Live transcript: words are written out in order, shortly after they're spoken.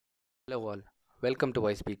Hello all, welcome to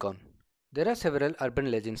Voice Beacon. There are several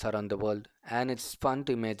urban legends around the world, and it's fun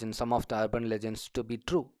to imagine some of the urban legends to be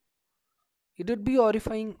true. It would be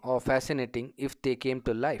horrifying or fascinating if they came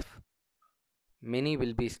to life. Many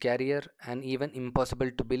will be scarier and even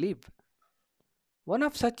impossible to believe. One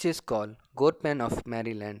of such is called Goatman of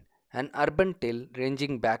Maryland, an urban tale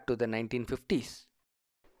ranging back to the 1950s.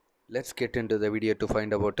 Let's get into the video to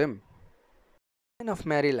find about him. Goatman of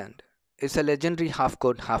Maryland is a legendary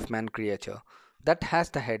half-goat, half-man creature that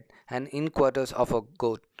has the head and hindquarters of a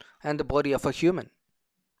goat and the body of a human.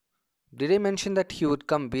 Did I mention that he would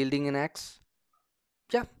come wielding an axe?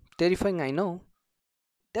 Yeah, terrifying, I know.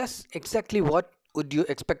 That's exactly what would you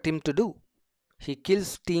expect him to do. He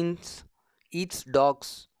kills teens, eats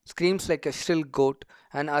dogs, screams like a shrill goat,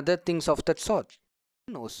 and other things of that sort.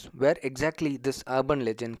 Who knows where exactly this urban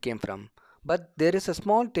legend came from, but there is a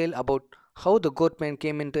small tale about how the goatman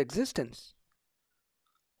came into existence.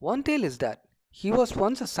 One tale is that he was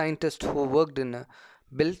once a scientist who worked in a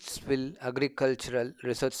Beltsville Agricultural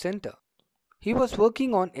Research Center. He was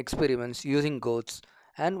working on experiments using goats,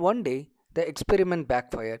 and one day the experiment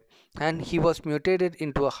backfired and he was mutated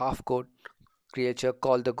into a half goat creature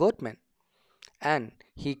called the Goatman, and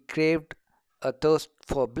he craved a thirst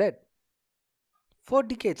for blood. For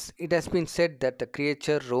decades, it has been said that the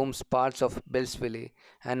creature roams parts of Beltsville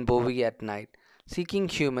and Bowie at night, seeking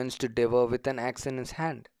humans to devour with an axe in his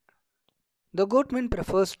hand. The Goatman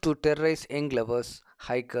prefers to terrorize young lovers,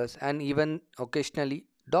 hikers, and even occasionally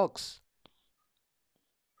dogs.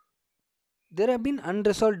 There have been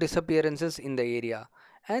unresolved disappearances in the area,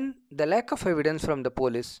 and the lack of evidence from the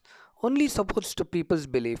police only supports to people's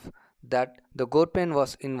belief that the Goatman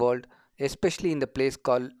was involved, especially in the place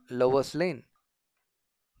called Lovers Lane.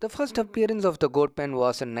 The first appearance of the Goatman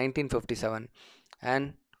was in 1957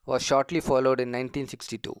 and was shortly followed in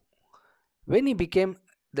 1962 when he became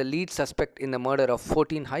the lead suspect in the murder of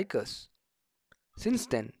 14 hikers. Since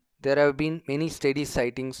then, there have been many steady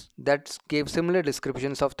sightings that gave similar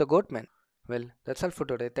descriptions of the Goatman. Well, that's all for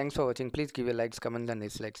today. Thanks for watching. Please give your likes, comments, and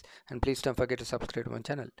dislikes. And please don't forget to subscribe to my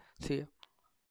channel. See you.